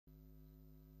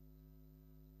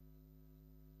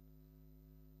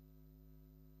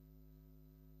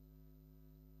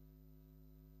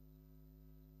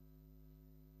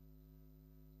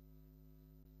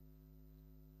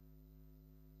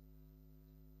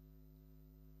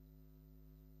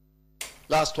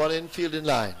Last one in, field in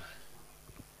line.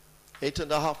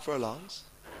 8.5 furlongs.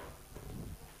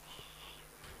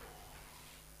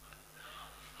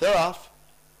 They're off.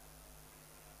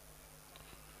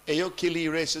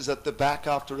 Aokili races at the back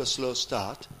after a slow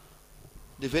start.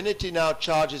 Divinity now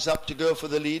charges up to go for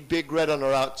the lead. Big Red on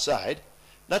her outside.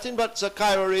 Nothing but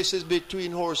Zakaira races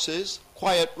between horses.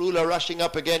 Quiet Ruler rushing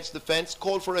up against the fence.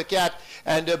 Call for a Cat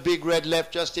and a Big Red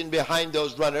left just in behind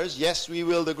those runners. Yes, we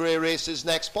will. The grey races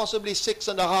next. Possibly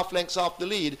 6.5 lengths off the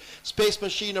lead. Space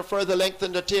Machine a further length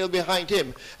and the tail behind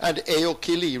him. And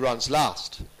Aokili runs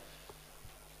last.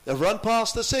 They've run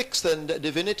past the 6th, and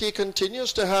Divinity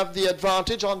continues to have the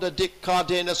advantage on the Dick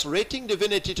Cardenas, rating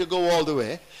Divinity to go all the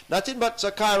way. Nothing but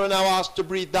Zakaira now asked to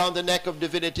breathe down the neck of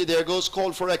Divinity. There goes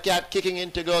Call for a Cat, kicking in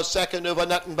to go second over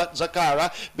Nothing but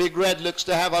Zakaira. Big Red looks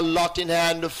to have a lot in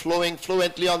hand, flowing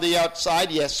fluently on the outside.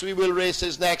 Yes, we will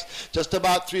races next. Just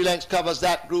about 3 lengths covers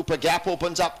that group. A gap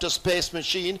opens up to Space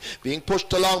Machine, being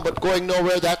pushed along but going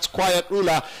nowhere. That's Quiet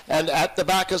Ruler. And at the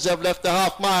back as they've left the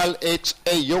half mile, it's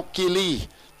Aokili.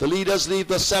 The leaders leave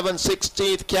the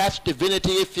 7/16th. Catch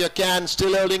Divinity if you can,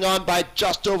 still holding on by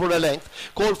just over a length.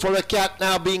 Call for a Cat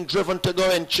now being driven to go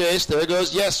and chase. There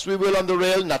goes Yes We Will on the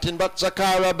rail. Nothing but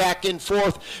Zakaira back in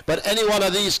 4th. But any one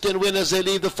of these can win as they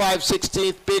leave the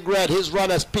 5/16th. Big Red, his run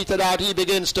has petered out. He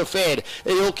begins to fade.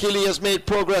 Aokili has made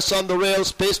progress on the rail.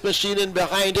 Space Machine in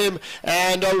behind him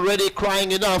and already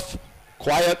crying enough.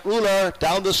 Quiet Ruler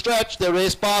down the stretch. They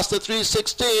race past the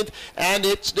 3/16th, and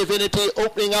it's Divinity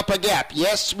opening up a gap.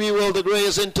 Yes, we will. The grey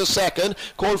is into second.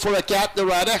 Call for a Cat, the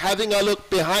rider, having a look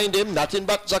behind him. Nothing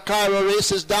but Zakaira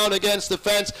races down against the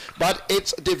fence, but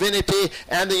it's Divinity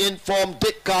and the informed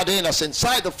Dick Cardenas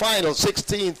inside the final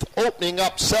 16th, opening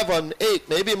up 7, 8,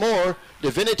 maybe more.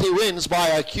 Divinity wins by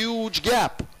a huge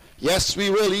gap. Yes, we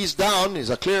will. He's down.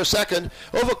 He's a clear second.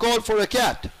 Over Call for a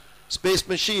Cat. Space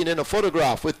Machine in a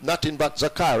photograph with Nothing but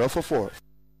Zakaira for 4th.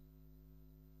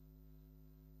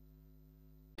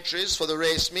 Entries for the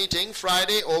race meeting: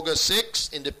 Friday, August 6,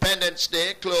 Independence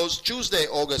Day, closed Tuesday,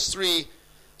 August 3,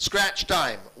 scratch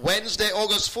time. Wednesday,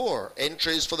 August 4,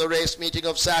 entries for the race meeting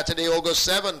of Saturday, August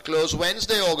 7, closed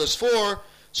Wednesday, August 4,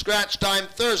 scratch time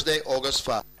Thursday, August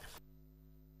 5.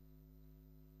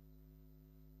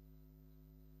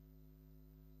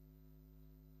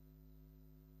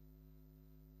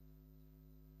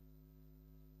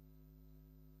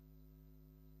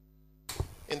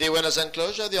 In the winner's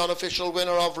enclosure, the unofficial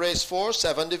winner of race 4,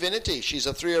 7 Divinity. She's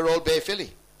a 3-year-old bay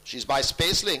filly. She's by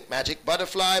Space Link, Magic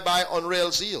Butterfly by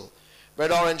Unreal Zeal.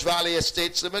 Red Orange Valley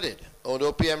Estates Limited, owned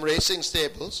OPM Racing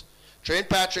Stables. Trained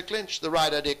Patrick Lynch, the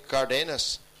rider Dick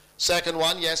Cardenas. Second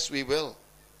one, Yes We Will.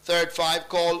 Third 5,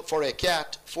 Call for a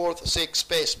Cat. Fourth 6,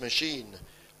 Space Machine.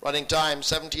 Running time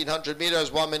 1700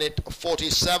 meters, 1 minute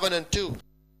 47 and 2.